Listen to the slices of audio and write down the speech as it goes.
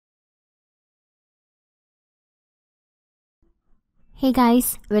Hey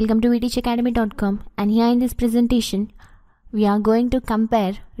guys, welcome to vteachacademy.com, and here in this presentation we are going to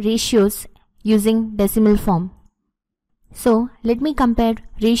compare ratios using decimal form. So let me compare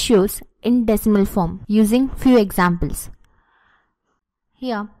ratios in decimal form using few examples.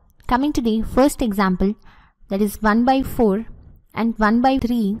 Here, coming to the first example, that is 1 by 4 and 1 by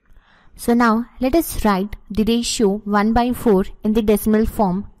 3. So now let us write the ratio 1 by 4 in the decimal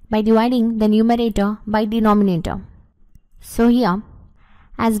form by dividing the numerator by denominator. So here,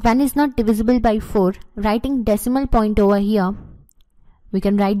 as 1 is not divisible by 4, writing decimal point over here, we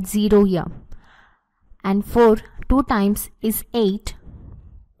can write 0 here. And 4 2 times is 8.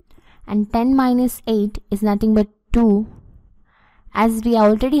 And 10 minus 8 is nothing but 2. As we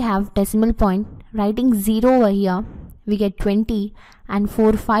already have decimal point, writing 0 over here, we get 20, and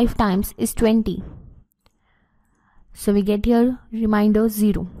 4 5 times is 20. So we get here remainder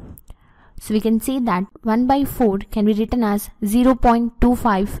 0. So we can say that 1 by 4 can be written as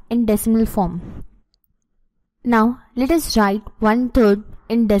 0.25 in decimal form. Now let us write 1/3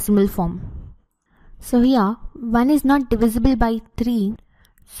 in decimal form. So here 1 is not divisible by 3.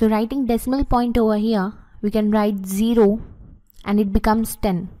 So writing decimal point over here, we can write 0 and it becomes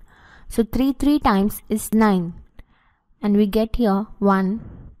 10. So 3 times is 9 and we get here 1.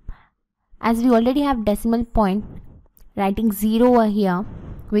 As we already have decimal point, writing 0 over here,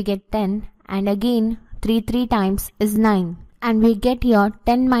 we get 10, and again 3 times is 9, and we get here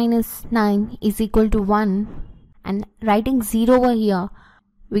 10 minus 9 is equal to 1, and writing 0 over here,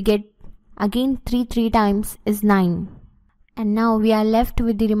 we get again 3 times is 9, and now we are left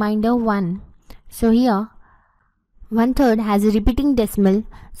with the remainder 1. So here 1/3 has a repeating decimal,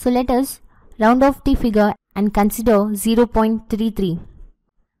 so let us round off the figure and consider 0.33.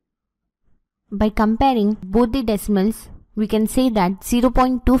 By comparing both the decimals, we can say that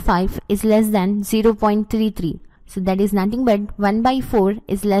 0.25 is less than 0.33. So that is nothing but 1 by 4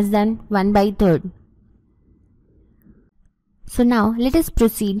 is less than 1 by 3rd. So now let us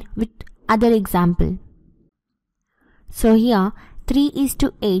proceed with other example. So here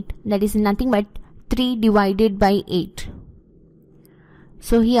 3:8, that is nothing but 3 divided by 8.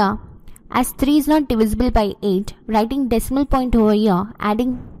 So here, as 3 is not divisible by 8, writing decimal point over here,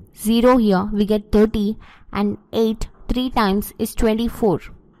 adding 0 here, we get 30, and 8 3 times is 24.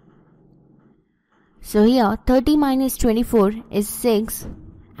 So here 30 minus 24 is 6,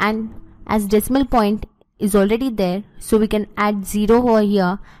 and as decimal point is already there, so we can add 0 over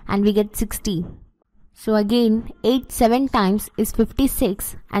here and we get 60. So again 8 7 times is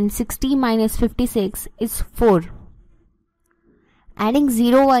 56, and 60 minus 56 is 4. Adding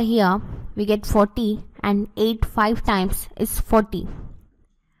 0 over here, we get 40, and 8 5 times is 40.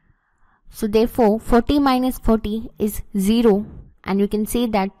 So therefore 40 minus 40 is 0, and you can say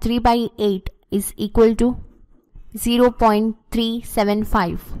that 3 by 8 is equal to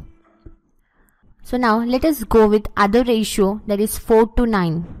 0.375. So now let us go with other ratio, that is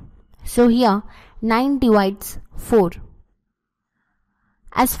 4:9. So here 9 divides 4.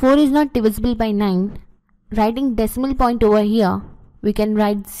 As 4 is not divisible by 9, writing decimal point over here, we can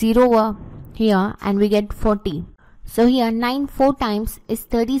write 0 over here and we get 40. So here 9 4 times is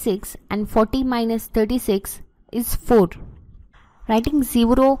 36, and 40 minus 36 is 4. Writing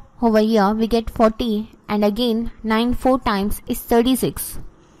 0 over here, we get 40, and again 9 4 times is 36.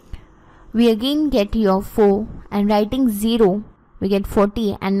 We again get here 4, and writing 0, we get 40,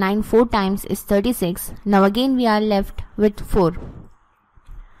 and 9 4 times is 36. Now again we are left with 4.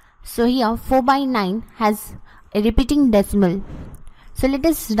 So here 4 by 9 has a repeating decimal. So let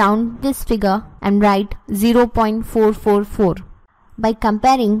us round this figure and write 0.444. By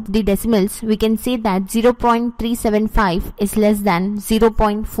comparing the decimals, we can say that 0.375 is less than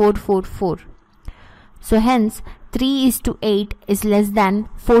 0.444. So hence 3:8 is less than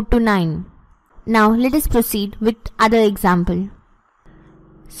 4:9. Now let us proceed with other example.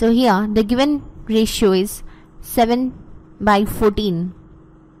 So here the given ratio is 7 by 14.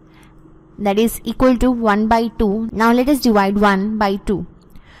 That is equal to 1 by 2. Now let us divide 1 by 2.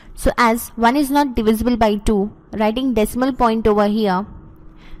 So as 1 is not divisible by 2, writing decimal point over here,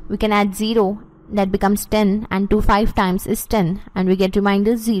 we can add 0, that becomes 10, and 2 5 times is 10, and we get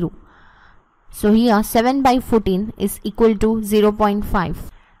remainder 0. So here 7 by 14 is equal to 0.5.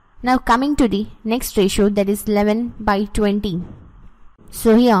 Now coming to the next ratio, that is 11 by 20.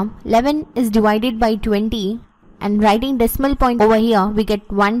 So here 11 is divided by 20, and writing decimal point over here, we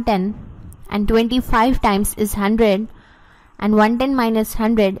get 110, and 25 times is 100, and 110 minus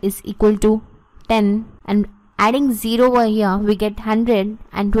 100 is equal to 10, and adding 0 over here, we get 100,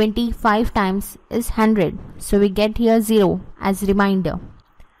 and 25 times is 100. So we get here 0 as remainder.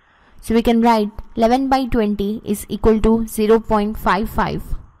 So we can write 11 by 20 is equal to 0.55.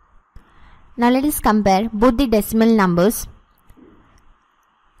 Now let us compare both the decimal numbers.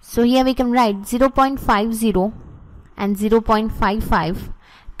 So here we can write 0.50 and 0.55.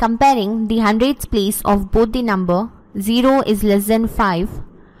 Comparing the hundreds place of both the number, 0 is less than 5.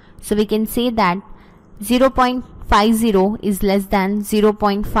 So we can say that 0.50 is less than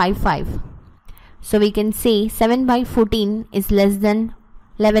 0.55. So we can say 7 by 14 is less than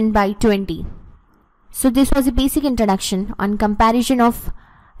 11 by 20. So this was a basic introduction on comparison of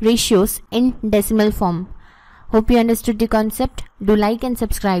ratios in decimal form. Hope you understood the concept. Do like and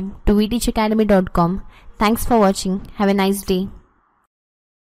subscribe to vteachacademy.com. Thanks for watching. Have a nice day.